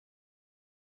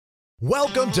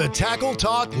Welcome to Tackle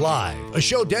Talk Live, a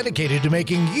show dedicated to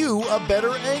making you a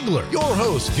better angler. Your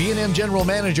host, B&M General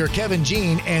Manager Kevin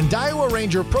Jean and Daiwa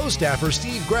Ranger Pro Staffer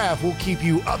Steve Graff will keep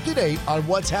you up to date on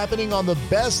what's happening on the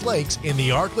best lakes in the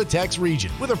Ark-La-Tex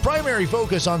region, with a primary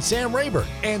focus on Sam Rayburn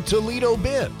and Toledo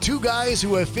Bend, two guys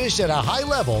who have fished at a high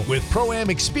level with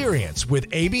Pro-Am experience with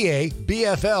ABA,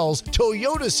 BFLs,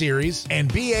 Toyota Series,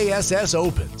 and BASS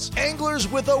Opens. Anglers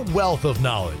with a wealth of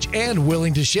knowledge and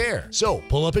willing to share. So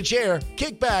pull up a chair,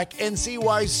 kick back, and see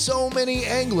why so many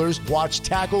anglers watch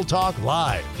Tackle Talk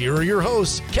Live. Here are your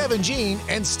hosts, Kevin Jean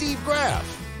and Steve Graff.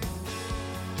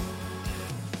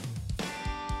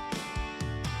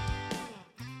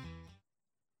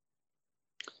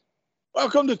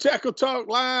 Welcome to Tackle Talk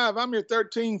Live. I'm your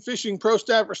 13 fishing pro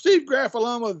staffer, Steve Graff,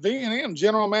 along with V&M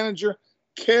General Manager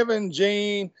Kevin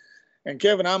Jean. And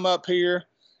Kevin, I'm up here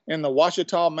in the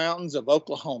Ouachita Mountains of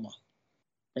Oklahoma.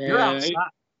 And you're outside.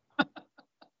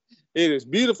 It is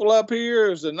beautiful up here.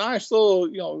 There's a nice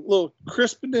little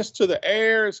crispness to the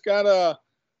air. It's got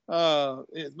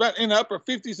it's about in the upper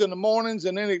 50s in the mornings,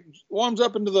 and then it warms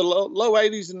up into the low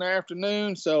 80s in the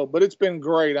afternoon. But it's been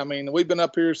great. I mean, we've been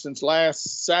up here since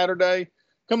last Saturday,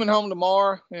 coming home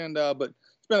tomorrow, and but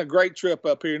it's been a great trip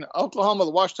up here. In Oklahoma,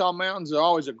 the Ouachita Mountains are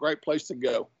always a great place to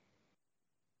go.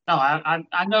 No,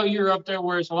 I know you're up there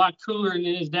where it's a lot cooler than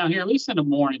it is down here, at least in the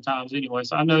morning times anyway.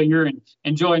 So I know you're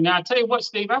enjoying that. I tell you what,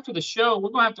 Steve, after the show, we're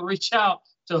going to have to reach out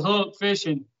to Hook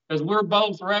Fishing because we're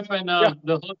both repping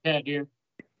the Hook hat here.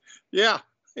 Yeah,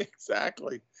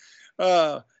 exactly.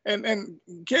 And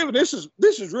Kevin, this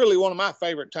is really one of my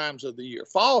favorite times of the year.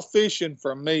 Fall fishing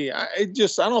for me, I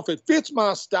don't know if it fits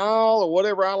my style or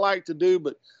whatever I like to do,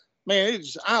 but man,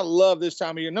 I love this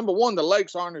time of year. Number one, the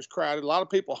lakes aren't as crowded. A lot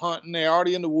of people hunting. They're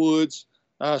already in the woods,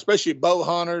 especially bow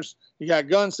hunters. You got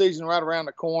gun season right around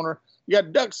the corner. You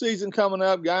got duck season coming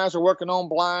up. Guys are working on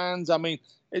blinds. I mean,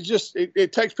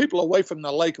 it takes people away from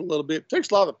the lake a little bit. It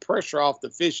takes a lot of the pressure off the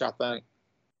fish, I think.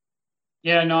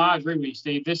 Yeah, no, I agree with you,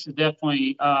 Steve. This is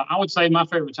definitely, I would say, my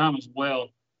favorite time as well.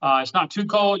 It's not too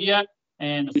cold yet,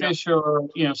 and the fish are,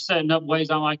 setting up ways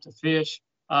I like to fish.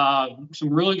 Some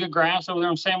really good grass over there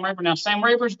on Sam Rayburn. Now, Sam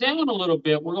Rayburn's down a little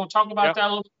bit. We're going to talk about that a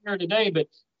little bit here today. But,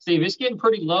 Steve, it's getting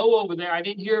pretty low over there. I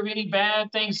didn't hear of any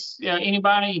bad things.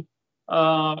 Anybody,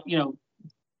 hitting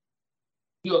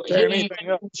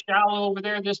anything shallow over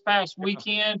there this past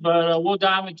weekend. But we'll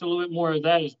dive into a little bit more of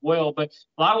that as well. But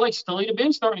a lot of lakes, Toledo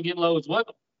Bend starting to get low as well.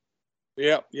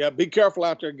 Yeah. Be careful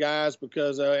out there, guys,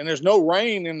 because and there's no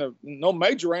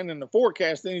major rain in the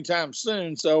forecast anytime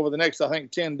soon. So over the next, I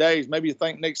think, 10 days, maybe you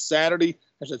think next Saturday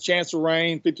there's a chance of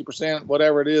rain, 50%,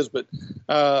 whatever it is. But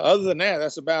other than that,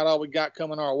 that's about all we got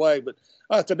coming our way.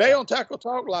 But today on Tackle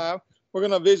Talk Live, we're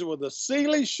going to visit with the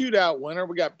SEALY shootout winner.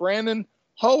 We got Brandon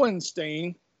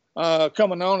Hohenstein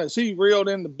coming on as he reeled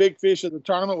in the big fish of the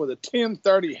tournament with a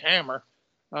 1030 hammer.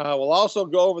 We'll also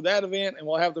go over that event, and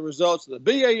we'll have the results of the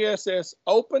BASS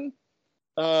Open,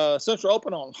 Central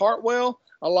Open on Hartwell,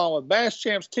 along with Bass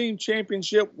Champs Team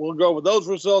Championship. We'll go over those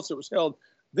results. It was held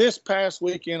this past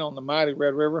weekend on the mighty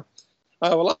Red River.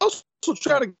 We'll also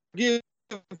try to give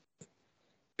you a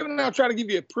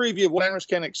preview of what anglers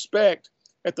can expect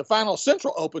at the final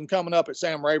Central Open coming up at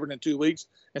Sam Rayburn in 2 weeks.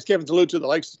 As Kevin's alluded to, the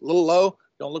lake's a little low.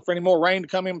 Don't look for any more rain to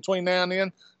come in between now and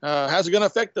then. How's it going to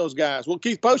affect those guys? Well,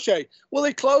 Keith Poche, will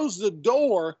he close the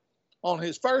door on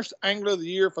his first Angler of the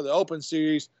Year for the Open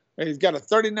Series? And he's got a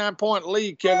 39-point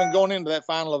lead, Kevin, going into that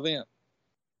final event.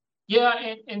 Yeah,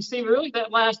 and Steve, really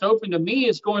that last Open to me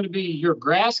is going to be your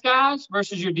grass guys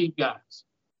versus your deep guys.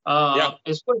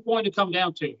 It's what it's going to come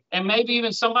down to. And maybe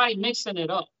even somebody mixing it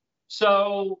up.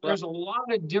 So there's a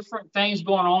lot of different things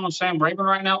going on Sam Rayburn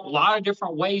right now, a lot of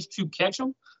different ways to catch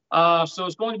them. So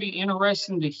it's going to be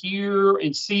interesting to hear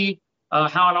and see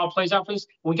how it all plays out for this.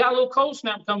 We got a little cold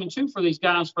snap coming, too, for these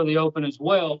guys for the Open as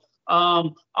well.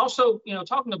 Also,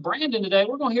 talking to Brandon today,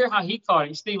 we're going to hear how he caught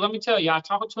it. Steve, let me tell you, I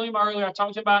talked to him earlier. I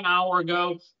talked to him about an hour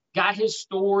ago, got his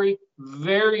story,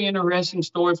 very interesting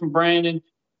story from Brandon.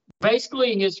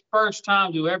 Basically, his first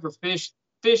time to ever fish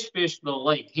the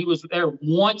lake. He was there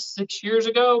once 6 years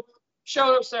ago.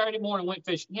 Showed up Saturday morning, went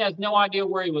fishing. He has no idea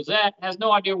where he was at, has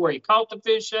no idea where he caught the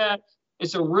fish at.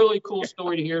 It's a really cool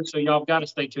story to hear, so y'all got to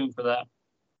stay tuned for that.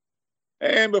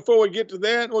 And before we get to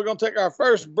that, we're going to take our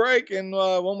first break, and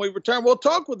when we return, we'll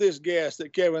talk with this guest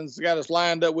that Kevin's got us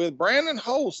lined up with, Brandon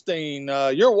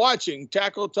Hohenstein. You're watching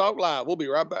Tackle Talk Live. We'll be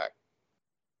right back.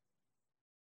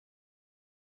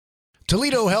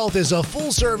 Toledo Health is a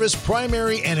full-service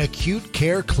primary and acute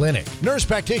care clinic. Nurse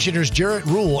practitioners Jarrett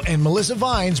Rule and Melissa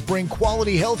Vines bring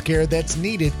quality health care that's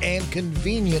needed and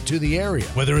convenient to the area.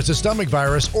 Whether it's a stomach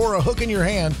virus or a hook in your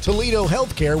hand, Toledo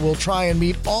Healthcare will try and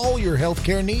meet all your health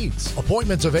care needs.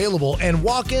 Appointments available and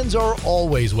walk-ins are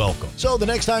always welcome. So the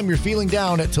next time you're feeling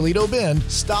down at Toledo Bend,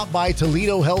 stop by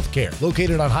Toledo Healthcare,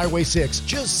 located on Highway 6,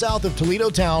 just south of Toledo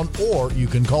Town, or you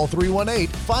can call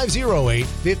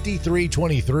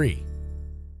 318-508-5323.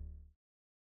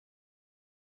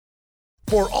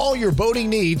 For all your boating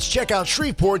needs, check out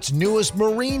Shreveport's newest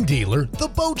marine dealer, The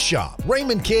Boat Shop.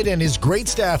 Raymond Kidd and his great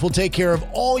staff will take care of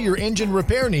all your engine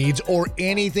repair needs or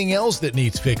anything else that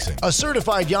needs fixing. A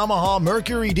certified Yamaha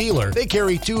Mercury dealer, they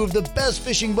carry two of the best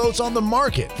fishing boats on the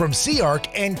market from Sea Arc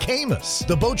and Camus.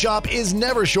 The Boat Shop is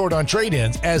never short on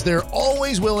trade-ins, as they're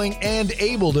always willing and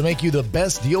able to make you the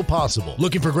best deal possible.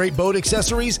 Looking for great boat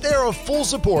accessories? They're a full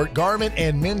support Garmin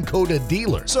and Minn Kota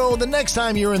dealer. So the next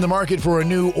time you're in the market for a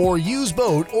new or used boat,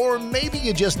 or maybe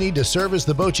you just need to service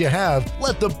the boat you have,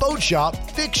 let the Boat Shop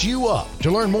fix you up.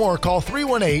 To learn more, call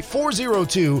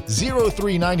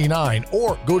 318-402-0399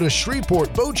 or go to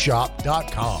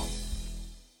ShreveportBoatShop.com.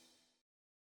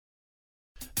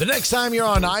 The next time you're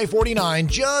on I-49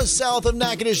 just south of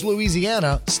Natchitoches,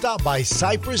 Louisiana, stop by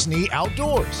Cypress Knee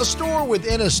Outdoors. A store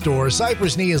within a store,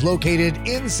 Cypress Knee is located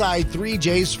inside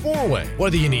 3J's four-way.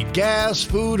 Whether you need gas,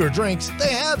 food, or drinks,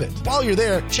 they have it. While you're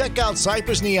there, check out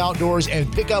Cypress Knee Outdoors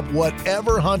and pick up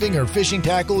whatever hunting or fishing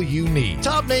tackle you need.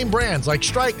 Top name brands like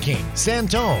Strike King,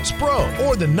 Santone, Spro,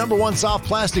 or the #1 soft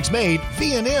plastics made,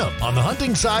 V&M. On the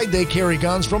hunting side, they carry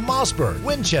guns from Mossberg,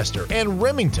 Winchester, and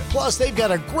Remington. Plus, they've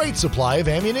got a great supply of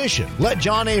ammunition. Let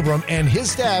John Abram and his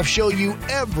staff show you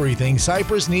everything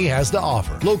Cypress Knee has to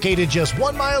offer. Located just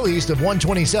 1 mile east of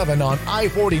 127 on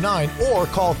I-49, or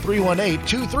call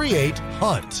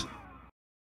 318-238-HUNT.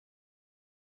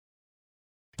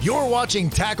 You're watching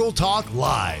Tackle Talk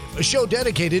Live, a show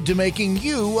dedicated to making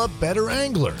you a better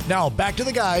angler. Now back to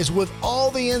the guys with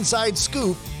all the inside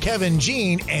scoop, Kevin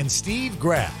Jean and Steve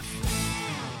Graff.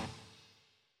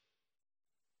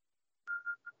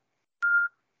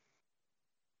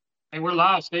 Hey, we're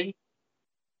live, Steve.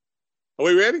 Are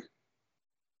we ready?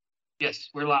 Yes,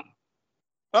 we're live.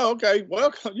 Oh, okay.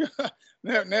 Welcome.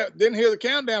 Now, didn't hear the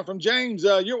countdown from James.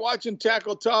 You're watching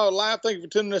Tackle Talk Live. Thank you for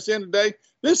tuning us in today.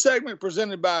 This segment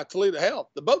presented by Toledo Health,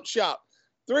 The Boat Shop,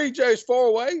 3J's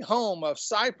Four-Way, home of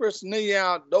Cypress Knee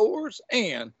Outdoors,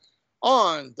 and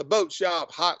on the Boat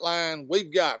Shop hotline,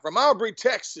 we've got from Aubrey,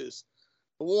 Texas,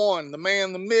 the one, the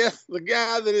man, the myth, the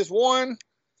guy that has won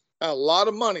a lot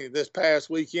of money this past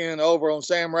weekend over on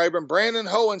Sam Rayburn, Brandon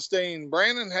Hohenstein.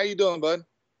 Brandon, how you doing, bud?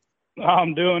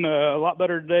 I'm doing a lot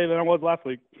better today than I was last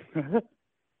week. Brandon,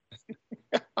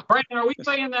 are we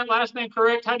saying that last name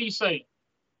correct? How do you say it?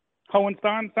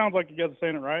 Hohenstein? Sounds like you guys are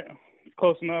saying it right.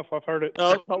 Close enough. I've heard it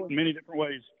in many different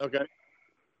ways. Okay.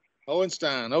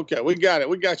 Hohenstein. Okay, we got it.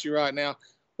 We got you right now.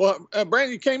 Well,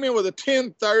 Brandon, you came in with a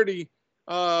 10:30,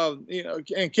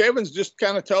 and Kevin's just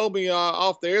kind of told me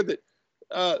off there that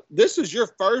this is your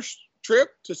first trip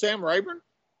to Sam Rayburn?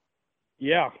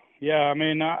 Yeah. I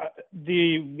mean,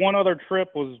 the one other trip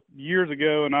was years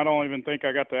ago, and I don't even think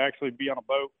I got to actually be on a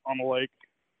boat on the lake.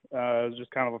 It was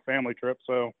just kind of a family trip.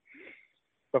 So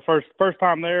the first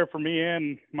time there for me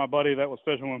and my buddy that was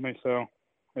fishing with me. So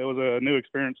it was a new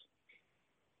experience.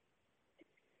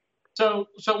 So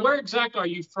where exactly are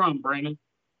you from, Brandon?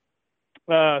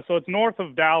 So it's north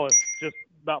of Dallas, just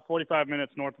about 45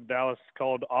 minutes north of Dallas,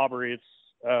 called Aubrey. It's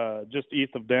just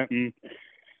east of Denton,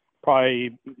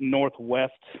 probably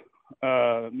northwest,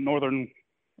 northern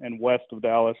and west of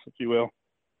Dallas, if you will,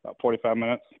 about 45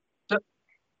 minutes.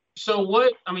 So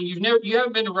what? I mean, you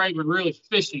haven't been to Rayburn really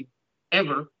fishing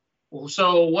ever.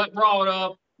 So what brought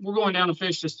up? We're going down to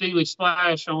fish the SEALY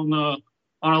Splash on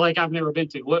a lake I've never been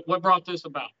to. What brought this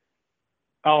about?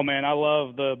 Oh man, I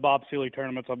love the Bob Sealy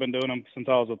tournaments. I've been doing them since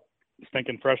I was a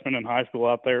stinking freshman in high school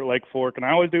out there at Lake Fork, and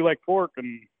I always do Lake Fork.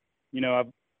 And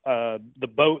the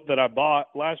boat that I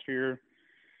bought last year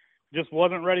just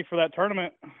wasn't ready for that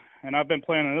tournament, and I've been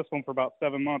planning this one for about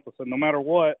 7 months. I said, no matter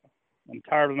what, I'm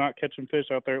tired of not catching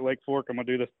fish out there at Lake Fork. I'm gonna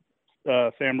do this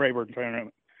Sam Rayburn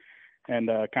tournament and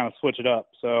kind of switch it up.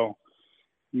 So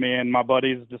me and my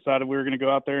buddies decided we were gonna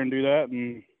go out there and do that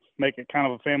and make it kind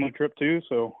of a family trip too.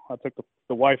 So I took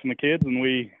the wife and the kids, and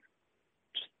we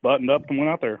just buttoned up and went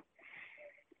out there.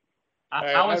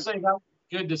 I would say that was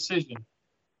a good decision.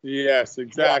 Yes,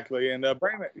 exactly. And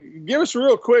Brandon, give us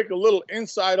real quick a little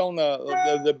insight on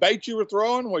the bait you were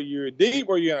throwing. Were you deep?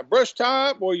 Were you in a brush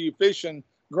top? Were you fishing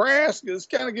grass? Just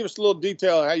kind of give us a little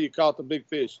detail of how you caught the big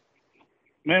fish.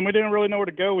 man, we didn't really know where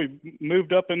to go. We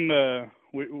moved up in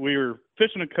we were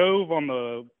fishing a cove on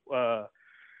the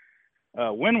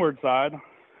windward side,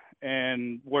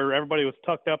 and where everybody was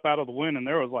tucked up out of the wind, and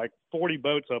there was like 40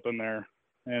 boats up in there.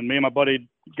 And me and my buddy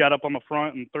got up on the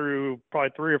front and threw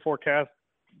probably 3 or 4 casts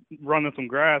running some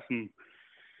grass. And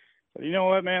you know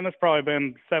what, man, there's probably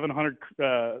been 700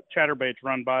 chatterbaits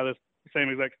run by this same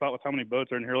exact spot with how many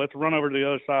boats are in here. Let's run over to the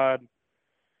other side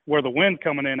where the wind's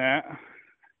coming in at,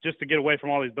 just to get away from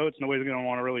all these boats. Nobody's going to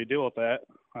want to really deal with that.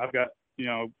 I've got,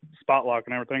 spot lock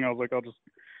and everything. I was like, I'll just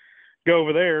go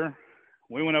over there.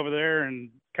 We went over there and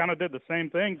kind of did the same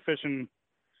thing, fishing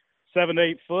 7 to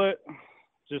 8 foot,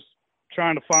 just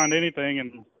trying to find anything.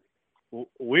 And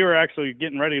we were actually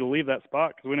getting ready to leave that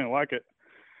spot because we didn't like it.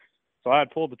 So I had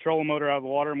pulled the trolling motor out of the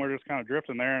water, and we were just kind of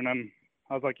drifting there. And then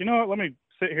I was like, you know what, let me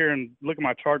sit here and look at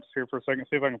my charts here for a second,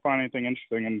 see if I can find anything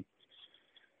interesting.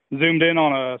 And zoomed in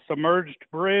on a submerged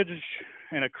bridge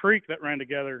and a creek that ran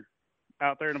together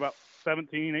out there in about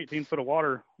 17, 18 foot of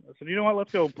water. I said, you know what,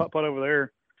 let's go putt over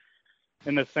there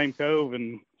in this same cove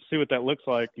and see what that looks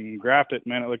like, and graphed it.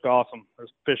 Man, it looked awesome.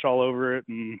 There's fish all over it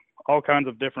and all kinds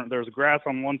of different, there's grass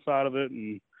on one side of it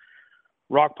and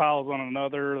rock piles on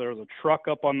another. There was a truck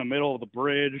up on the middle of the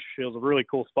bridge. It was a really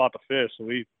cool spot to fish. So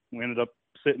we ended up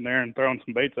sitting there and throwing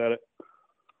some baits at it.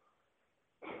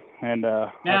 And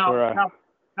that's where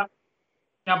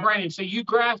Now, Brandon, so you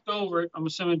graphed over it, I'm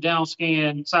assuming down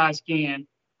scan, side scan.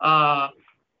 Now,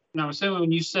 I'm assuming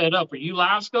when you set up, are you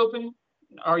live scoping?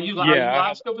 Are you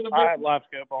live scoping the boat? I had live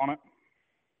scope on it.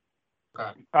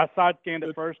 Okay. I side scanned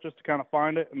it first just to kind of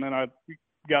find it, and then I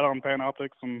got on Panoptics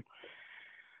and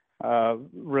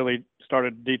really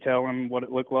started detailing what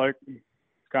it looked like,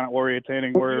 kind of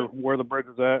orientating where the bridge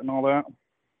is at and all that.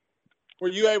 Were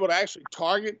you able to actually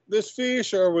target this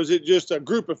fish, or was it just a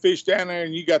group of fish down there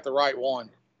and you got the right one?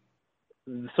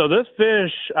 So this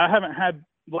fish, I haven't had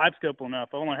live scope enough.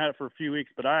 I only had it for a few weeks,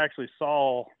 but I actually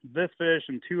saw this fish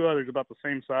and 2 others about the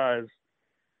same size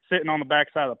sitting on the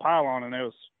backside of the pylon, and it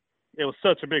was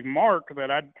such a big mark that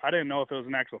I didn't know if it was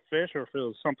an actual fish or if it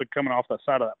was something coming off the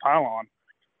side of that pylon,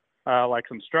 like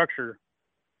some structure.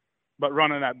 But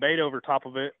running that bait over top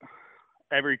of it,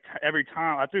 every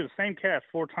time I threw the same cast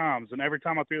 4 times, and every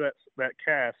time I threw that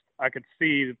cast, I could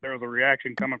see that there was a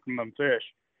reaction coming from them fish.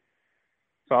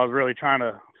 So I was really trying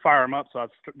to fire them up. So I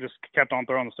just kept on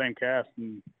throwing the same cast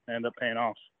and ended up paying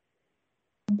off.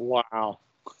 Wow.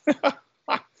 Yeah,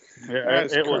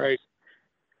 That's great.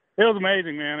 It was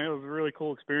amazing, man. It was a really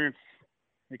cool experience,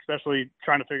 especially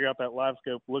trying to figure out that live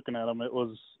scope, looking at them. It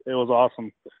was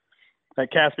awesome.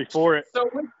 That cast before it. So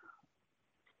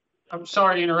I'm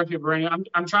sorry to interrupt you, Brandon.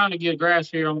 I'm trying to get a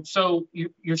grasp here. So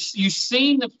you've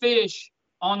seen the fish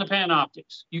on the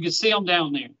Panoptics. You can see them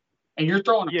down there, and you're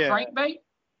throwing a crankbait?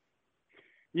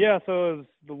 Yeah, so it was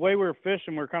the way we were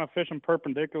fishing, we're kind of fishing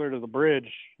perpendicular to the bridge,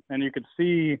 and you could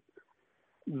see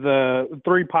the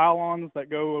 3 pylons that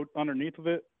go underneath of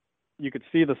it. You could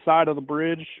see the side of the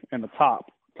bridge and the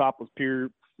top. Top was pure,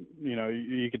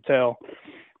 you could tell.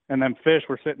 And then fish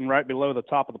were sitting right below the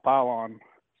top of the pylon,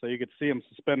 so you could see them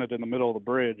suspended in the middle of the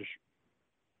bridge.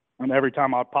 And every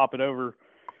time I'd pop it over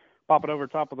top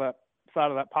of that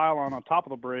side of that pylon on top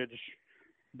of the bridge,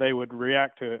 they would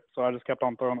react to it. So I just kept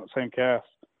on throwing that same cast.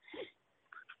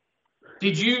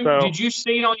 Did you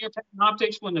see it on your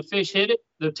Panoptics when the fish hit it,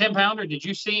 the 10-pounder? Did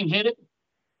you see him hit it?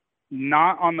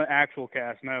 Not on the actual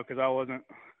cast, no, because I wasn't.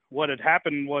 What had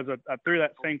happened was I threw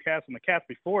that same cast, and the cast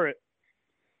before it,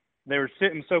 they were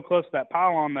sitting so close to that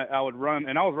pylon that I would run,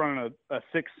 and I was running a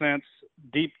 6 cents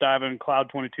deep diving Cloud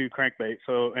 22 crankbait.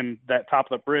 So, and that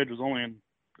top of the bridge was only in,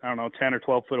 10 or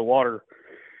 12 foot of water,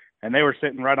 and they were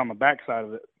sitting right on the backside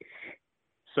of it.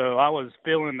 So I was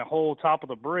feeling the whole top of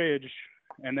the bridge,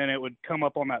 and then it would come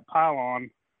up on that pylon,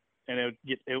 and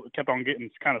it kept on getting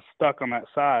kind of stuck on that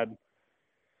side.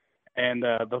 And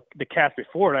the cast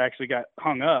before it actually got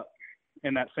hung up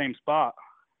in that same spot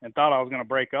and thought I was going to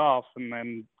break off, and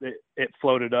then it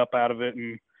floated up out of it,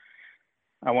 and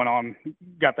I went on,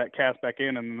 got that cast back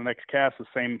in, and the next cast, the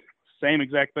same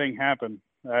exact thing happened.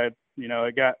 It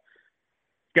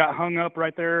got hung up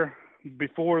right there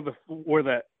before where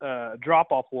that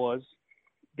drop off was.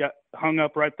 Got hung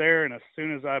up right there, and as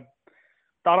soon as I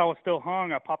thought I was still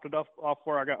hung, I popped it off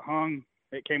where I got hung.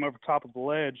 It came over top of the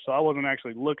ledge, so I wasn't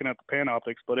actually looking at the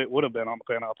Panoptics, but it would have been on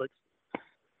the Panoptics.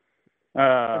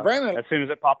 Brandon, as soon as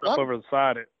it popped up over the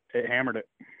side, it hammered it.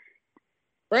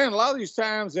 Brandon, a lot of these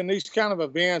times in these kind of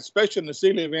events, especially in the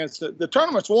SEALY events, the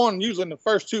tournament's won usually in the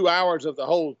first 2 hours of the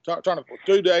whole tournament,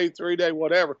 2 day, 3 day,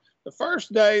 whatever. The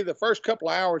first day, the first couple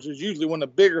of hours is usually when the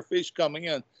bigger fish come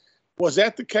in. Was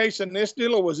that the case in this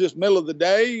deal, or was this middle of the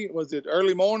day? Was it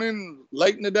early morning,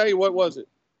 late in the day? What was it?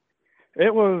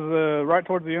 It was right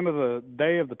towards the end of the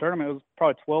day of the tournament. It was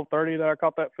probably 12:30 that I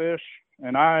caught that fish,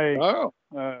 and I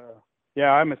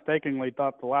mistakenly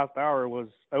thought the last hour was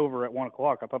over at 1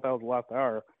 o'clock. I thought that was the last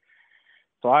hour.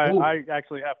 So I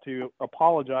actually have to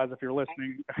apologize if you're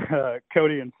listening,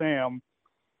 Cody and Sam,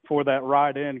 for that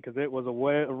ride in, because it was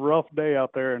a rough day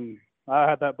out there, and I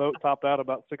had that boat topped out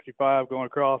about 65 going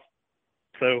across.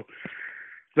 So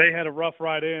they had a rough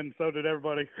ride in. So did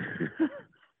everybody.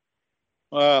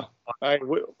 Hey,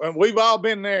 we've all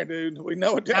been there, dude. We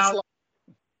know what that's like.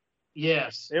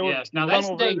 Yes. Yes. Now that's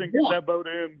day one. Get that boat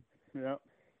in. Yeah.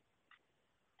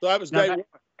 So that was day one.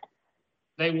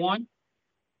 Day one?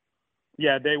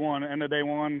 Yeah, day one. End of day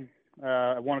one,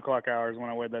 at 1 o'clock hours when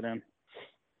I weighed that in.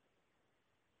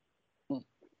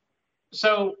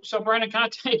 So Brandon, can I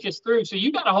take us through? So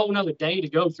you got a whole nother day to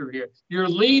go through here. You're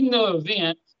leading the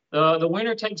event. The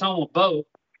winner takes home a boat.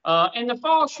 And the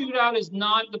fall shootout is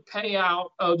not the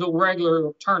payout of the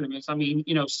regular tournaments. I mean,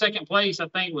 second place, I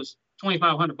think, was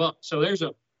 $2,500. So there's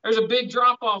a big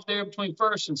drop off there between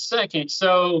first and second.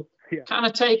 So kind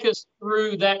of take us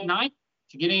through that night.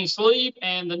 Did you get any sleep?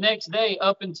 And the next day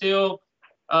up until,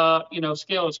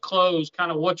 scale is closed, kind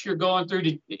of what you're going through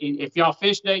if y'all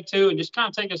fish day two, and just kind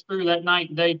of take us through that night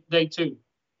and day two.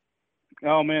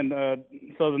 Oh, man.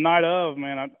 So the night of,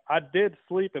 man, I did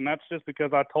sleep, and that's just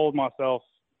because I told myself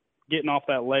getting off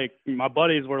that lake, my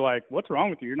buddies were like, what's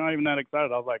wrong with you? You're not even that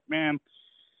excited. I was like, man,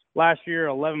 last year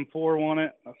 11-4 won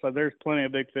it. I said, there's plenty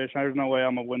of big fish. There's no way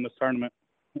I'm going to win this tournament.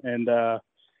 And, I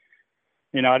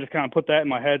just kind of put that in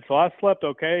my head. So I slept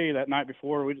okay that night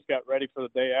before. We just got ready for the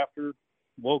day after.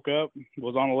 Woke up,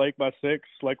 was on the lake by 6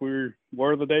 like we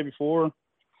were the day before.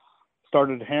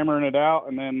 Started hammering it out,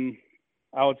 and then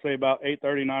I would say about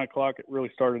 8:30, 9 o'clock, it really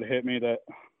started to hit me that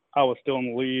I was still in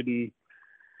the lead, and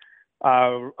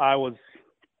I was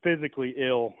physically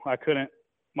ill. I couldn't.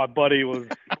 My buddy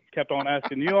kept on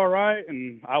asking, "You all right?"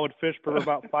 And I would fish for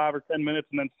about 5 or 10 minutes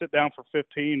and then sit down for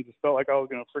 15. Just felt like I was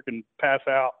gonna freaking pass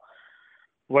out.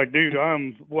 Like, dude,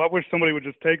 I wish somebody would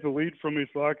just take the lead from me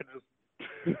so I could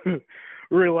just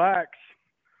relax.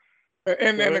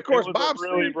 And then, of course, Bob's a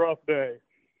really rough day.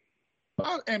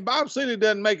 And Bob Sealy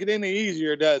doesn't make it any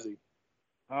easier, does he?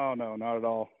 Oh, no, not at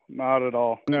all. Not at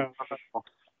all. No.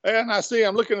 And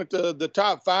I'm looking at the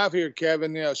top 5 here,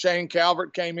 Kevin. Shane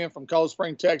Calvert came in from Cold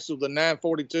Spring, Texas with a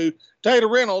 942. Tater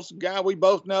Reynolds, guy we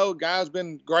both know, guy's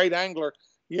been a great angler.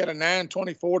 He had a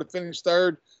 924 to finish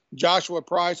third. Joshua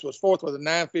Price was fourth with a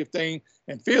 915.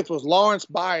 And fifth was Lawrence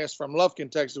Bias from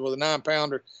Lufkin, Texas with a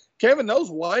 9-pounder. Kevin, those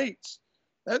weights,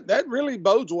 that really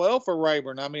bodes well for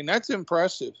Rayburn. I mean, that's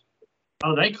impressive.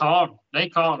 Oh, they called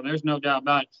him. There's no doubt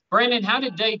about it. Brandon, how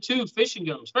did day two fishing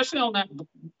go? Especially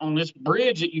on this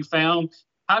bridge that you found.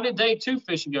 How did day two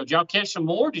fishing go? Did y'all catch some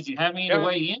more? Did you have any to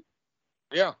weigh in?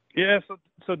 Yeah. Yeah.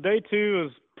 So day two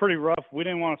is pretty rough. We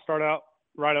didn't want to start out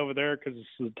right over there because it's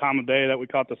the time of day that we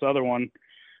caught this other one.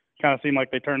 Kind of seemed like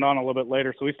they turned on a little bit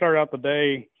later. So we started out the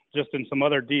day just in some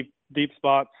other deep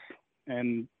spots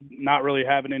and not really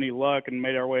having any luck, and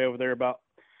made our way over there about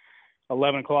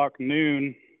 11 o'clock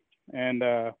noon. And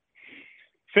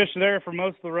fished there for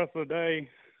most of the rest of the day,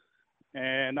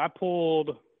 and I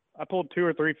pulled 2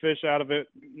 or 3 fish out of it.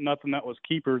 Nothing that was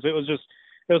keepers. It was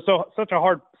such a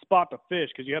hard spot to fish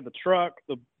because you had the truck,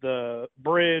 the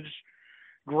bridge,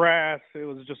 grass. It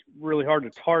was just really hard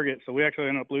to target. So we actually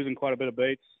ended up losing quite a bit of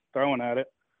baits throwing at it.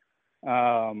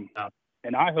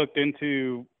 And I hooked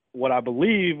into what I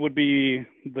believe would be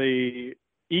the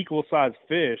equal sized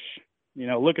fish.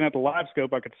 Looking at the live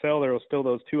scope, I could tell there was still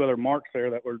those 2 other marks there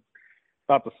that were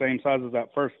about the same size as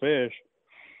that first fish.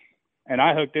 And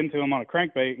I hooked into him on a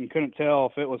crankbait and couldn't tell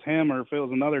if it was him or if it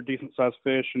was another decent sized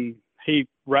fish. And he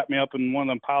wrapped me up in one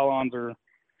of them pylons or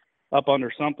up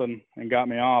under something and broke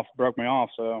me off.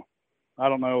 So I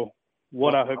don't know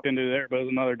what I hooked into there, but it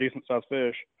was another decent sized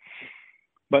fish.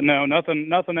 But no,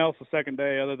 nothing else the second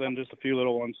day other than just a few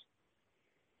little ones.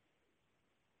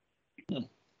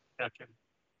 Gotcha.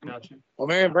 Well,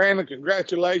 man, Brandon,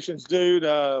 congratulations, dude.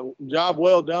 Job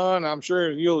well done. I'm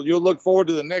sure you'll look forward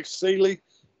to the next SEALY.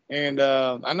 And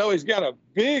I know he's got a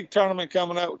big tournament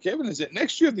coming up. Kevin, is it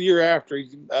next year or the year after?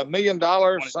 He's $1 million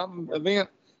something event?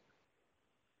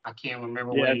 I can't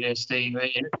remember what it is, Steve.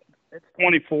 It's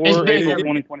 24, April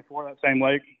 2024, that same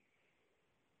lake.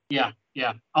 Yeah.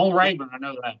 On Rayburn, I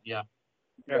know that, yeah.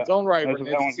 It's on Rayburn.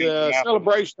 It's a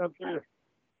celebration up there.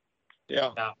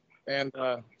 Yeah. And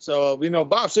so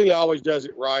Bob Sealy always does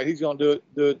it right. He's going to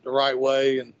do it the right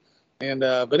way. And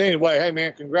but anyway, hey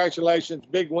man, congratulations,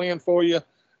 big win for you.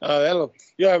 You'll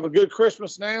have a good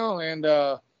Christmas now, and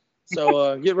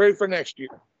so get ready for next year.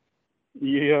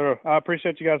 Yeah, I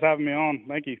appreciate you guys having me on.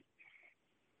 Thank you.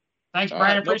 Thanks,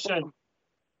 Brandon. Appreciate it.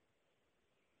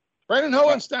 Brandon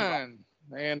Hohenstein,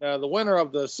 and the winner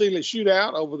of the SEALY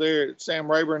shootout over there at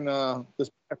Sam Rayburn this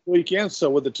past weekend. So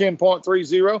with the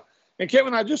 10.30. And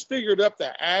Kevin, I just figured up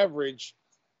the average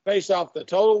based off the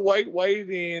total weight weighed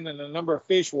in and the number of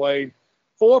fish weighed.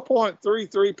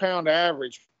 4.33 pound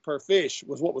average per fish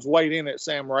was what was weighed in at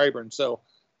Sam Rayburn. So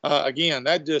again,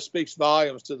 that just speaks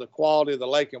volumes to the quality of the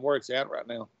lake and where it's at right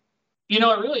now. You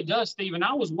know, it really does, Stephen.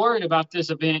 I was worried about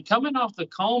this event. Coming off the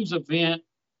Combs event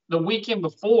the weekend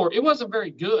before, it wasn't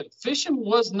very good. Fishing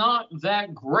was not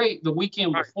that great the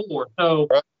weekend before. So,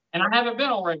 and I haven't been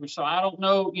on Rayburn, so I don't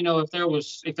know, you know, if it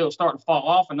was starting to fall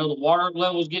off. I know the water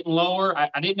level was getting lower. I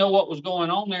didn't know what was going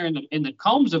on there in the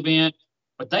Combs event,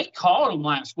 but they caught them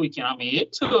last weekend. I mean,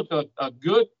 it took a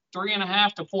good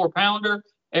 3.5 to 4 pounder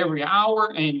every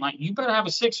hour, and like you better have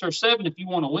a 6 or 7 if you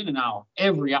want to win an hour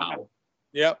every hour.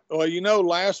 Yep. Well, you know,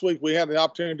 last week we had the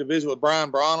opportunity to visit with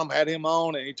Brian Bronham, had him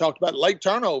on, and he talked about lake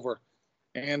turnover.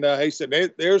 And he said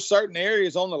there's certain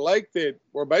areas on the lake that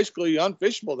were basically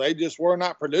unfishable. They just were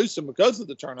not producing because of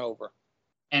the turnover.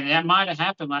 And that might have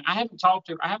happened. Like I haven't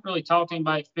really talked to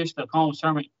anybody that fished the Combs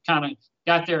tournament, kind of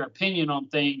got their opinion on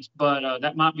things, but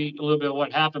that might be a little bit of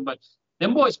what happened. But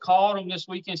them boys called them this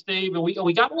weekend, Steve, and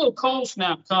we got a little cold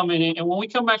snap coming in. And when we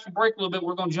come back from break a little bit,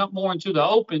 we're going to jump more into the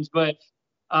opens. But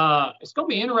it's going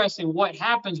to be interesting what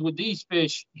happens with these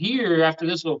fish here after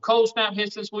this little cold snap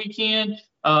hits this weekend.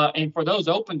 And for those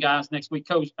open guys next week,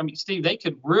 Coach, I mean, Steve, they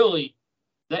could really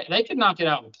they could knock it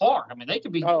out of the park. I mean, they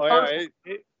could be. Oh, yeah,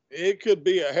 it could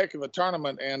be a heck of a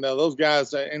tournament. And those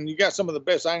guys, and you got some of the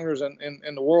best anglers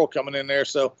in the world coming in there.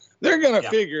 So they're going to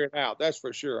figure it out. That's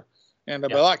for sure. And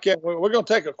but like we're going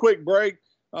to take a quick break,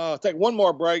 take one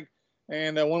more break.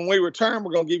 And when we return,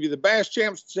 we're going to give you the Bass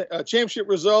Championship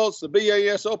results, the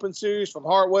BAS Open Series from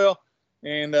Hartwell,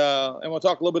 and we'll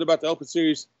talk a little bit about the Open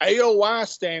Series AOY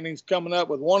standings coming up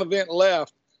with one event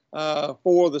left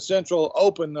for the Central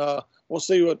Open. We'll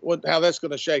see how that's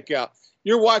going to shake out.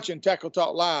 You're watching Tackle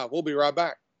Talk Live. We'll be right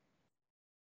back.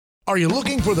 Are you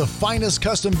looking for the finest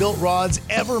custom-built rods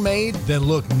ever made? Then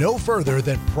look no further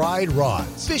than Pride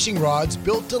Rods. Fishing rods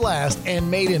built to last and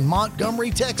made in Montgomery,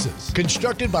 Texas.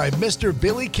 Constructed by Mr.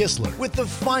 Billy Kistler with the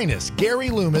finest Gary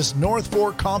Loomis North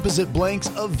Fork composite blanks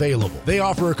available. They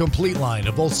offer a complete line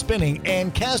of both spinning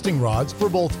and casting rods for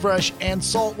both fresh and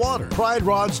salt water. Pride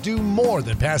Rods do more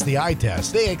than pass the eye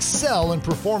test. They excel in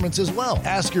performance as well.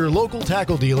 Ask your local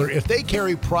tackle dealer if they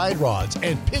carry Pride Rods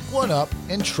and pick one up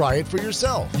and try it for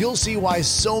yourself. You'll see why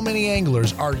so many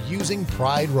anglers are using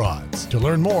Pride Rods. To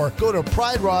learn more, go to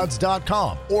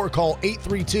priderods.com or call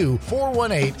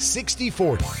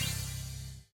 832-418-6040.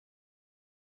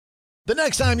 The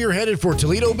next time you're headed for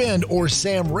Toledo Bend or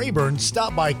Sam Rayburn,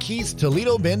 stop by Keith's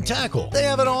Toledo Bend Tackle. They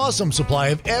have an awesome supply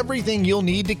of everything you'll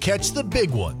need to catch the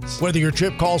big ones. Whether your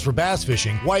trip calls for bass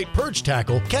fishing, white perch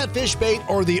tackle, catfish bait,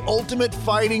 or the ultimate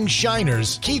fighting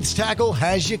shiners, Keith's Tackle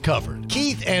has you covered.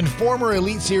 Keith and former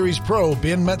Elite Series pro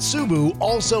Ben Matsubu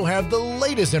also have the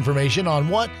latest information on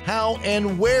what, how,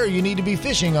 and where you need to be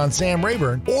fishing on Sam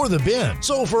Rayburn or the Bend.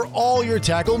 So for all your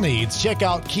tackle needs, check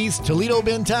out Keith's Toledo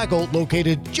Bend Tackle,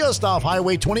 located just off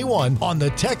Highway 21 on the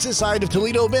Texas side of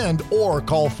Toledo Bend, or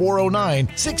call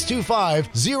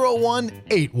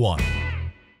 409-625-0181.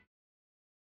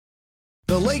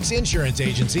 The Lakes Insurance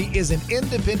Agency is an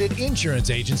independent insurance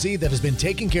agency that has been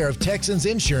taking care of Texans'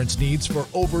 insurance needs for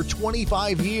over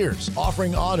 25 years,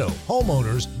 offering auto,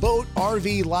 homeowners, boat,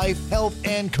 RV, life, health,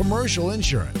 and commercial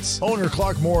insurance. Owner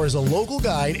Clark Moore is a local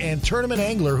guide and tournament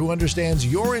angler who understands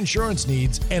your insurance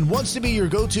needs and wants to be your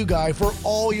go-to guy for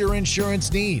all your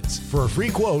insurance needs. For a free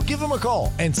quote, give him a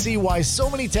call and see why so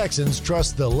many Texans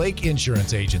trust the Lake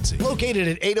Insurance Agency. Located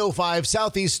at 805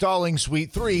 Southeast Stalling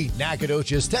Suite 3,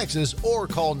 Nacogdoches, Texas, or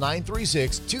call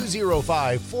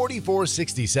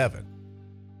 936-205-4467.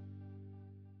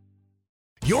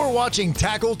 You're watching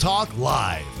Tackle Talk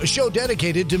Live, a show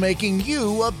dedicated to making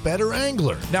you a better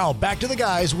angler. Now back to the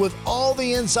guys with all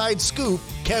the inside scoop,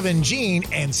 Kevin Jean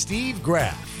and Steve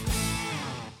Graff.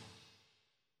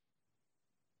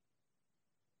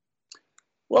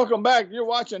 Welcome back. You're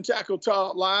watching Tackle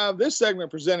Talk Live. This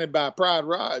segment presented by Pride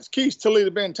Rods, Keith's Toledo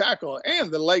Bend Tackle, and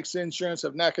the Lakes Insurance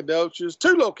of Nacogdoches.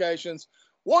 2 locations,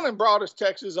 one in Broadus,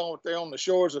 Texas, on the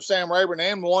shores of Sam Rayburn,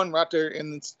 and one right there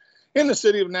in the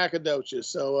city of Nacogdoches.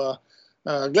 So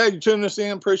glad you tuned us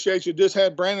in. Appreciate you. Just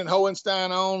had Brandon Hohenstein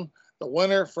on, the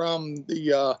winner from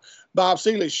the Bob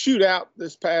SEALY shootout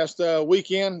this past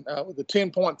weekend with the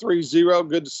 10.30.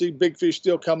 Good to see big fish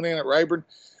still coming in at Rayburn.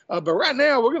 But right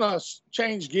now we're going to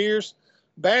change gears.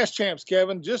 Bass Champs,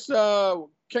 Kevin, just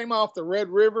came off the Red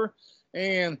River,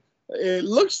 and it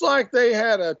looks like they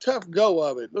had a tough go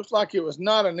of it. Looks like it was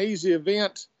not an easy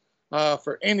event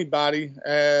for anybody.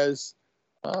 As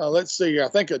let's see, I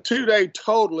think a 2-day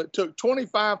total. It took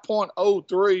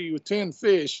 25.03 with 10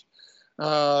 fish.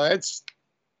 It's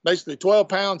basically 12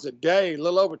 pounds a day, a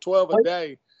little over 12 a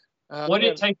day. What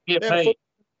did it take to get paid?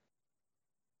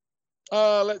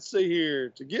 Let's see here.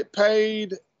 To get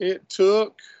paid, they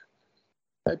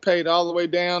paid all the way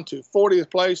down to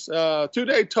 40th place.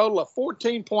 2-day total of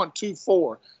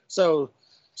 14.24. So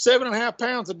 7.5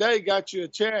 pounds a day got you a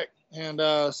check. And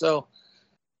so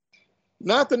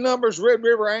not the numbers Red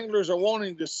River anglers are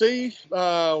wanting to see. We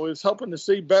was hoping to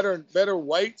see better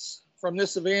weights from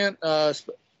this event.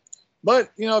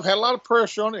 But, I've had a lot of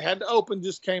pressure on it. Had to open,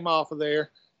 just came off of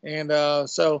there. And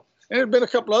and there have been a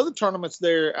couple other tournaments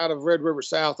there out of Red River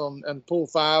South on Pool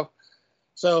 5.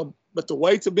 So, but the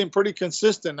weights have been pretty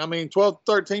consistent. I mean, 12,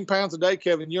 13 pounds a day,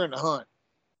 Kevin, you're in the hunt.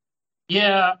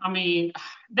 Yeah, I mean,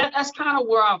 that's kind of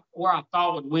where I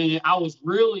thought would win it. I was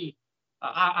really,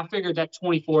 I figured that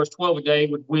 12 a day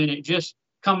would win it, just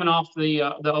coming off the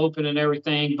open and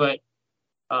everything. But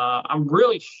I'm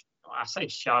really, I say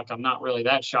shocked. I'm not really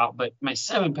that shocked. But man,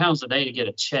 7 pounds a day to get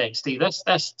a check, Steve.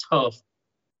 That's tough.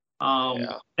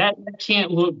 That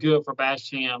can't look good for Bass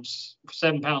Champs.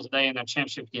 7 pounds a day and that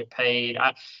championship to get paid.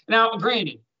 Now,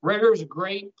 granted, Red River is a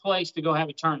great place to go have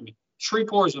a tournament.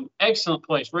 Shreveport is an excellent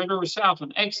place. Red River South,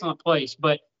 an excellent place.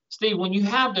 But, Steve, when you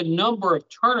have the number of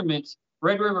tournaments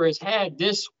Red River has had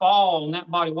this fall in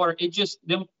that body of water,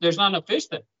 there's not enough fish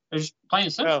there. They're just plain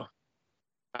simple. Well,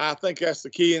 I think that's the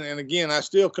key. And again, I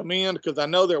still commend, because I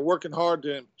know they're working hard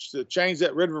to change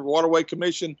that. Red River Waterway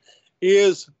Commission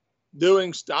is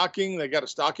doing stocking. They got a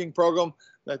stocking program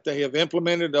that they have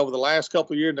implemented over the last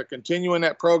couple of years. They're continuing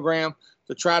that program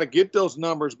to try to get those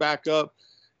numbers back up.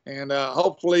 And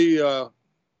hopefully,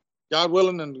 God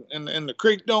willing, and the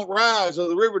creek don't rise or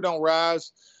the river don't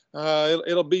rise,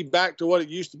 it'll be back to what it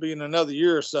used to be in another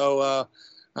year or so.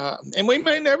 And we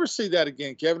may never see that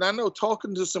again, Kevin. I know,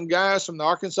 talking to some guys from the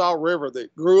Arkansas River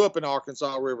that grew up in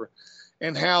Arkansas River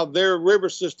and how their river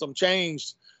system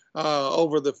changed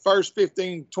over the first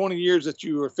 15, 20 years that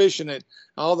you were fishing it.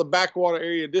 All the backwater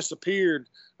area disappeared,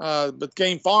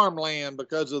 became farmland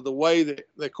because of the way that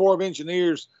the Corps of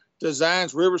Engineers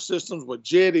designs river systems with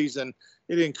jetties, and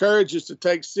it encourages to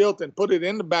take silt and put it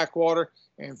in the backwater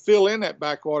and fill in that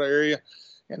backwater area.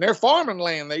 And they're farming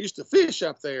land. They used to fish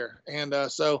up there. And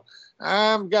so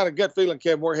I've got a gut feeling,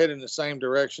 Kevin, we're heading the same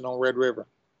direction on Red River.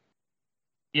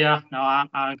 Yeah, no,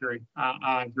 I agree.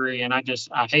 I agree. And I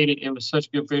hate it. It was such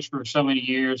good fish for so many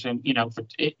years. And,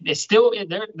 it's still,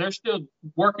 they're still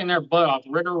working their butt off.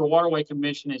 The Red River Waterway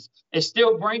Commission is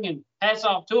still bringing, hats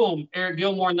off to them, Eric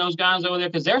Gilmore and those guys over there,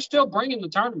 because they're still bringing the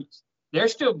tournaments. They're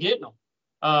still getting them.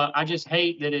 I just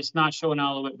hate that it's not showing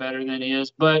out a little bit better than it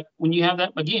is. But when you have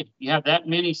that, again, you have that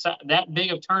that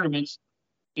big of tournaments,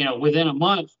 within a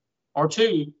month or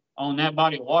two on that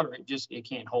body of water, it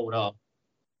can't hold up.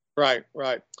 Right.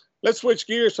 Let's switch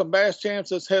gears from Bass Champs.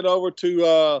 Let's head over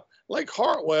to Lake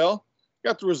Hartwell.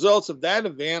 Got the results of that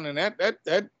event, and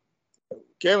that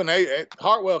Kevin,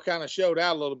 Hartwell kind of showed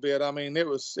out a little bit. I mean,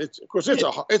 it's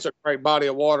a great body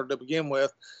of water to begin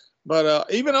with,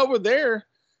 but even over there,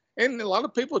 and a lot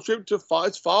of people attribute to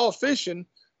fall fishing.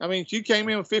 I mean, if you came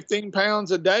in with 15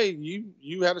 pounds a day,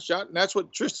 you had a shot, and that's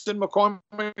what Tristan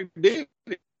McCormick did.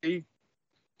 He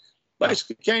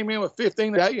basically came in with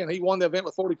 15 a day, and he won the event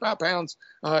with 45 pounds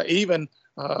even.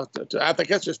 I think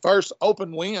that's his first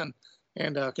open win,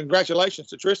 and congratulations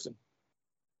to Tristan.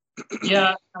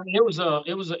 Yeah, I mean, it was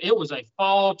a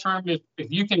fall tournament.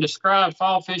 If you can describe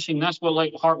fall fishing, that's what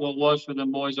Lake Hartwell was for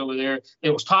them boys over there. It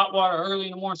was top water early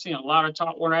in the morning, seeing a lot of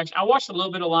top water action. I watched a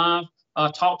little bit of live,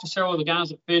 talked to several of the guys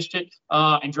that fished it,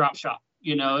 and drop shot.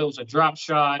 It was a drop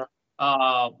shot.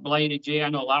 Bladed jig. I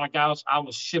know a lot of guys. I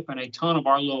was shipping a ton of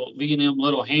our little V&M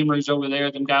little hammers over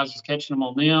there. Them guys was catching them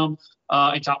on them.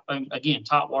 And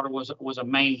top water was a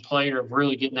main player of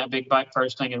really getting that big bite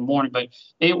first thing in the morning. But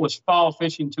it was fall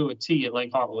fishing to a T at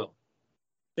Lake Hartwell.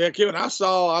 Yeah, Kevin,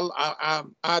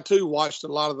 I too watched a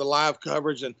lot of the live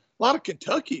coverage, and a lot of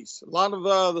Kentuckies, a lot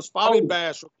of the spotted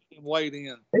bass were being weighed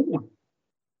in.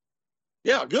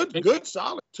 Yeah, good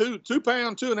solid 2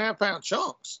 pound, 2.5 pound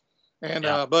chunks. And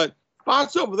but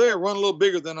spots over there run a little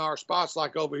bigger than our spots,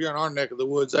 like over here in our neck of the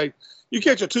woods. You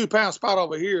catch a 2 pound spot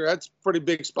over here, that's a pretty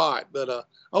big spot, but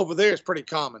over there it's pretty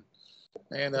common.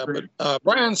 And but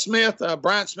Bryant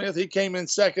Smith, he came in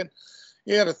second.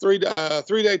 He had a three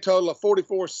day total of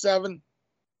 44.7.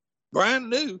 Brian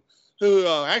knew who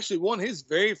actually won his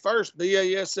very first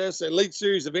BASS Elite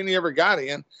Series of any ever got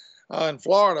in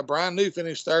Florida. Brian New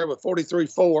finished third with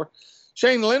 43.4.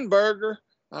 Shane Lindberger,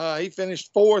 he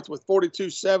finished fourth with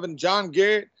 42.7. John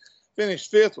Garrett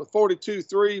finished fifth with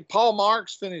 42.3. Paul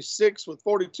Marks finished sixth with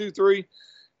 42.3.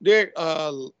 Derek,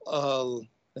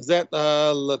 is that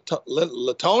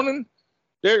Latonen?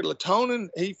 Derek Latonen,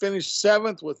 he finished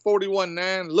seventh with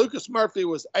 41.9. Lucas Murphy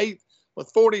was eighth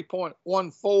with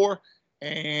 40.14.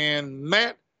 And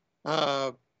Matt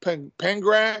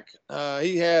Pengrak,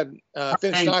 he had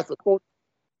finished ninth with 40.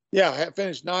 Yeah, had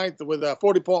finished ninth with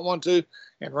 40.12.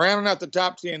 And rounding out the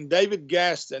top 10, David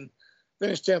Gaston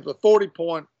finished 10th with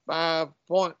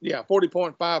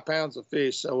 40.5 pounds of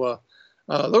fish. So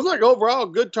looks like overall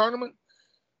a good tournament.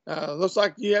 Looks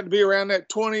like you had to be around that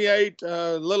 28,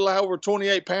 little over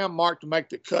 28 pound mark to make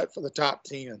the cut for the top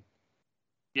 10.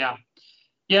 Yeah.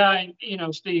 Yeah. And,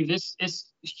 Steve, this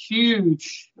is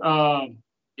huge.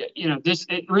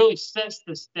 It really sets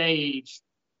the stage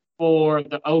for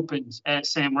the Opens at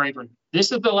Sam Rayburn.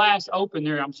 This is the last Open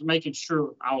there. I'm just making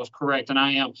sure I was correct, and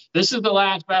I am. This is the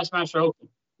last Bassmaster Open.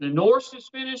 The North is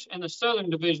finished, and the Southern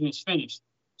Division is finished.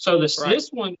 So this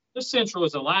Central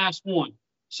is the last one.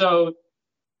 So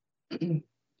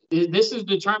this is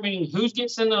determining who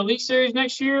gets in the Elite Series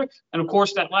next year, and, of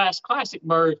course, that last Classic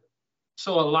berth.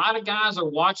 So a lot of guys are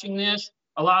watching this.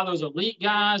 A lot of those elite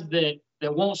guys that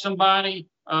want somebody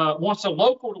wants a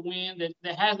local to win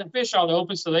that hasn't fished all the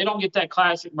Open, so they don't get that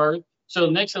Classic berth. So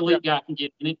the next elite guy can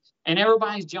get in it. And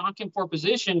everybody's jockeying for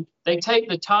position. They take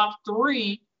the top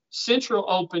three Central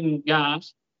Open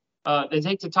guys. They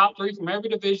take the top three from every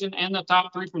division and the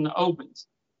top three from the Opens.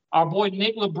 Our boy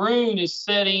Nick LeBrun is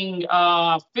sitting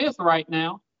fifth right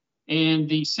now in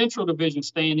the Central Division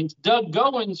standings. Doug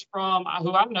Goins,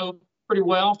 who I know pretty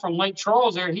well from Lake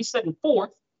Charles there, he's sitting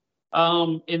fourth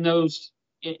in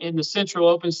the Central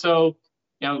Open. So,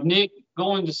 Nick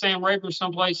going to Sam Rayburn,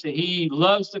 someplace that he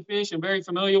loves to fish and very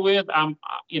familiar with. I'm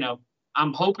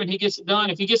hoping he gets it done.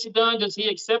 If he gets it done, does he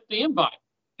accept the invite?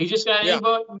 He just got an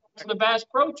invite to the Bass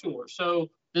Pro Tour. So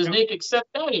does Nick accept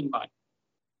that invite?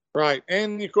 Right.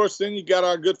 And, of course, then you got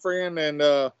our good friend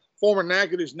and former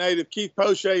Natchitoches native Keith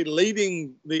Poche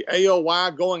leading the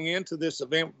AOY going into this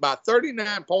event by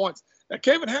 39 points. Now,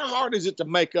 Kevin, how hard is it to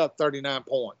make up 39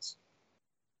 points?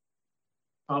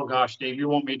 Oh, gosh, Dave, you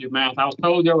want me to do math. I was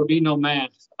told there would be no math.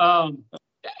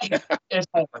 It's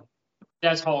hard.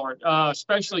 That's hard,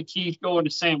 especially Keith going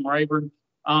to Sam Rayburn.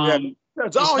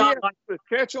 That's all he has to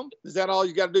catch them? Is that all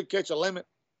you got to do, catch a limit?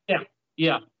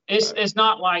 Yeah. It's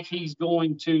not like he's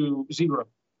going to zero.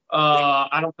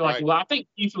 I don't feel like I think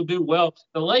Keith will do well.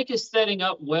 The lake is setting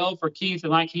up well for Keith,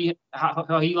 and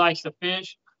how he likes to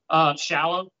fish,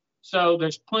 shallow. So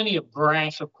there's plenty of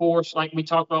grass, of course, like we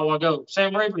talked about a while ago.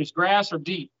 Sam Rayburn is grass or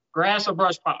deep, grass or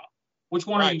brush pile. Which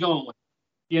one are you going with?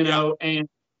 And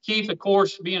Keith, of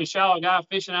course, being a shallow guy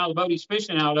fishing out of the boat he's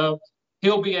fishing out of,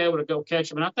 he'll be able to go catch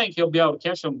them. And I think he'll be able to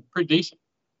catch them pretty decent.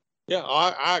 Yeah,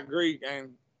 I agree.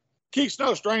 And Keith's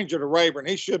no stranger to Rayburn.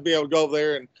 He should be able to go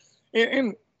there.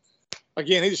 And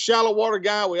again, he's a shallow water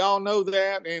guy. We all know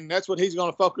that. And that's what he's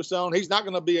going to focus on. He's not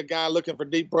going to be a guy looking for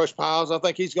deep brush piles. I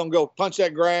think he's going to go punch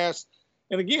that grass.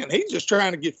 And again, he's just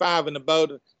trying to get five in the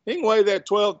boat. He can weigh that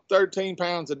 12, 13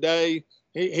 pounds a day.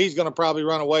 He's going to probably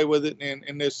run away with it,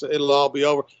 and it'll all be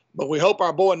over. But we hope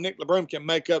our boy Nick LeBrun can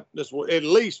make up this at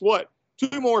least,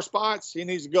 2 more spots. He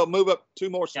needs to move up 2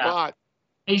 more spots.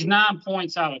 He's 9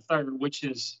 points out of third, which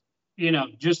is,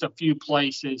 just a few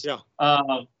places.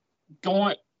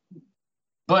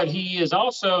 But he is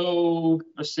also,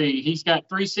 he's got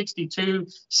 362.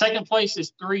 Second place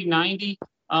is 390.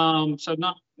 So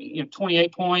not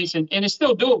 28 points, and it's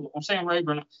still doable on Sam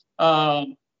Rayburn. But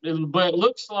it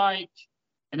looks like,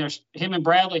 and there's him and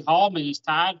Bradley Hallman is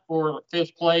tied for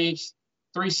 5th place,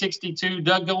 362.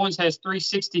 Doug Goins has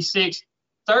 366.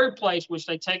 Third place, which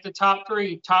they take the top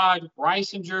 3, Todd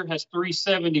Reisinger has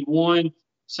 371.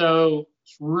 So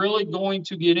it's really going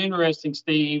to get interesting,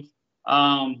 Steve.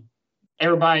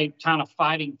 Everybody kind of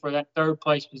fighting for that 3rd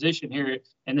place position here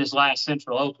in this last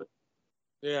Central Open.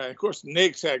 Yeah, of course,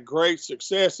 Nick's had great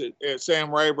success at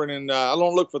Sam Rayburn, and I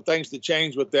don't look for things to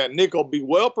change with that. Nick will be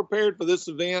well prepared for this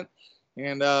event,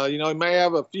 and, he may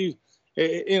have a few,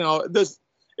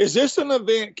 is this an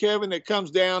event, Kevin, that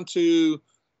comes down to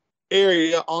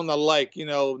area on the lake?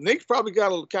 Nick's probably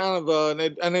got a kind of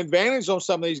an advantage on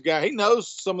some of these guys. He knows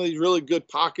some of these really good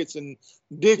pockets and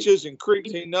ditches and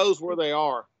creeks. He knows where they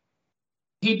are.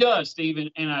 He does, Stephen.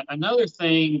 And another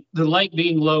thing, the lake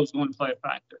being low is going to play a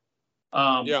factor.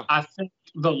 I think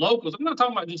the locals, I'm not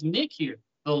talking about just Nick here.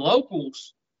 The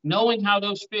locals knowing how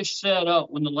those fish set up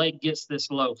when the lake gets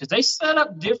this low, because they set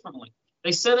up differently.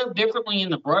 They set up differently in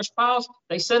the brush piles.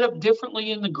 They set up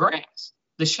differently in the grass.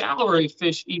 The shallower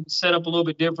fish even set up a little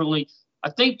bit differently. I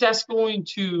think that's going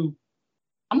to,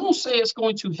 I'm going to say it's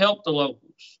going to help the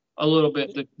locals a little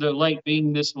bit, the lake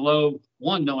being this low,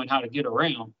 one, knowing how to get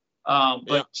around,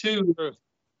 but two,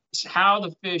 how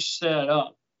the fish set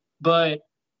up. But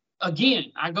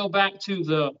again, I go back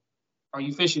to are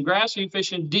you fishing grass or are you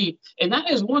fishing deep? And that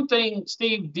is one thing,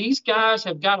 Steve, these guys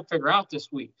have got to figure out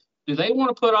this week. Do they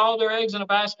want to put all their eggs in a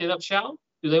basket up shallow?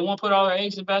 Do they want to put all their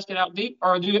eggs in a basket out deep?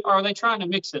 Or are they trying to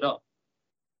mix it up?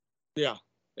 Yeah.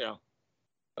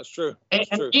 That's true. And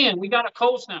again, we got a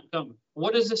cold snap coming.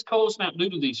 What does this cold snap do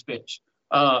to these fish?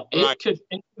 It could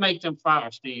make them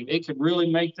fire, Steve. It could really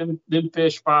make them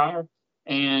fish fire.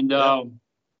 And top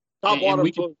water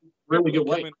we could really get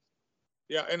weight.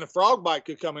 Yeah, and the frog bite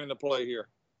could come into play here.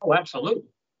 Oh, absolutely.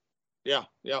 Yeah.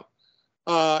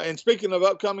 And speaking of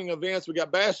upcoming events, we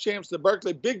got Bass Champs, the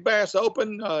Berkeley Big Bass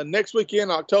Open next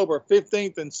weekend, October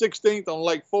 15th and 16th on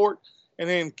Lake Fork. And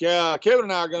then Kevin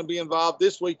and I are going to be involved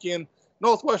this weekend.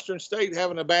 Northwestern State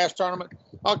having a bass tournament,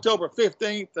 October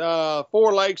 15th.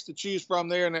 4 lakes to choose from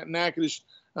there in that Natchitoches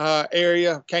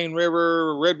area: Cane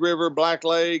River, Red River, Black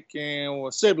Lake,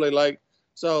 and Sibley Lake.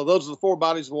 So those are the 4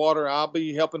 bodies of water. I'll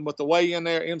be helping with the weigh-in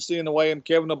there, emceeing the weigh-in.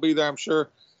 Kevin will be there, I'm sure.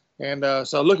 And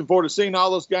so looking forward to seeing all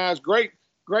those guys. Great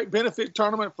benefit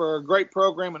tournament for a great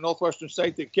program at Northwestern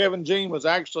State. That Kevin Jean was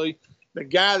actually the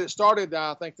guy that started,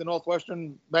 I think, the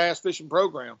Northwestern Bass Fishing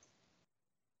Program.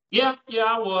 Yeah,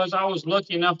 I was. I was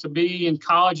lucky enough to be in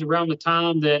college around the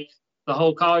time that the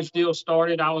whole college deal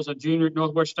started. I was a junior at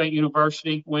Northwestern State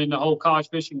University when the whole college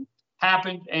fishing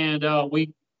happened. And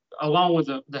we, along with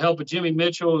the help of Jimmy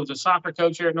Mitchell, who's a soccer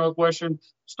coach here at Northwestern,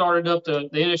 started up the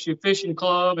NSU Fishing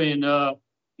Club. And, and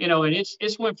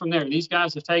it's went from there. These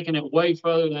guys have taken it way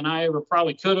further than I ever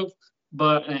probably could have,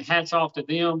 but hats off to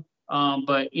them.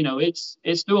 But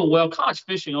it's doing well. College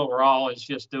fishing overall is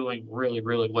just doing really,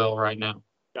 really well right now.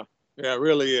 Yeah, it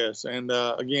really is. And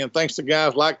again, thanks to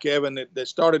guys like Kevin that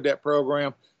started that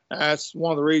program. That's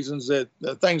one of the reasons that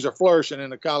things are flourishing in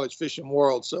the college fishing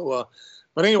world. So,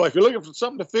 but anyway, if you're looking for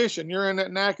something to fish and you're in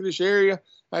that Natchitoches area,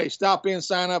 hey, stop in,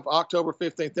 sign up October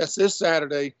 15th. That's this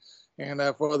Saturday. And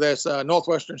for this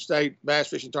Northwestern State Bass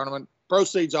Fishing Tournament,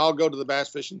 proceeds all go to the bass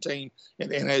fishing team at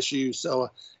NSU. So,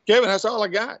 Kevin, that's all I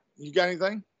got. You got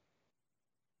anything?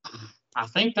 I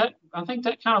think that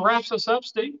kind of wraps us up,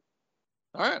 Steve.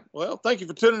 All right. Well, thank you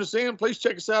for tuning us in. Please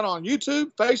check us out on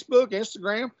YouTube, Facebook,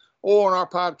 Instagram, or on our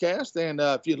podcast. And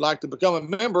if you'd like to become a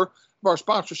member of our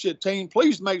sponsorship team,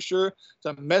 please make sure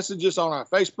to message us on our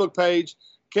Facebook page.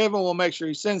 Kevin will make sure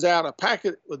he sends out a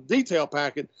packet, a detailed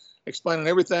packet, explaining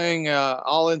everything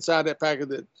all inside that packet,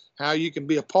 that how you can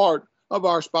be a part of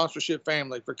our sponsorship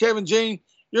family. For Kevin Jean,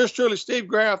 yours truly, Steve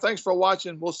Graff. Thanks for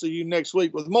watching. We'll see you next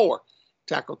week with more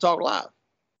Tackle Talk Live.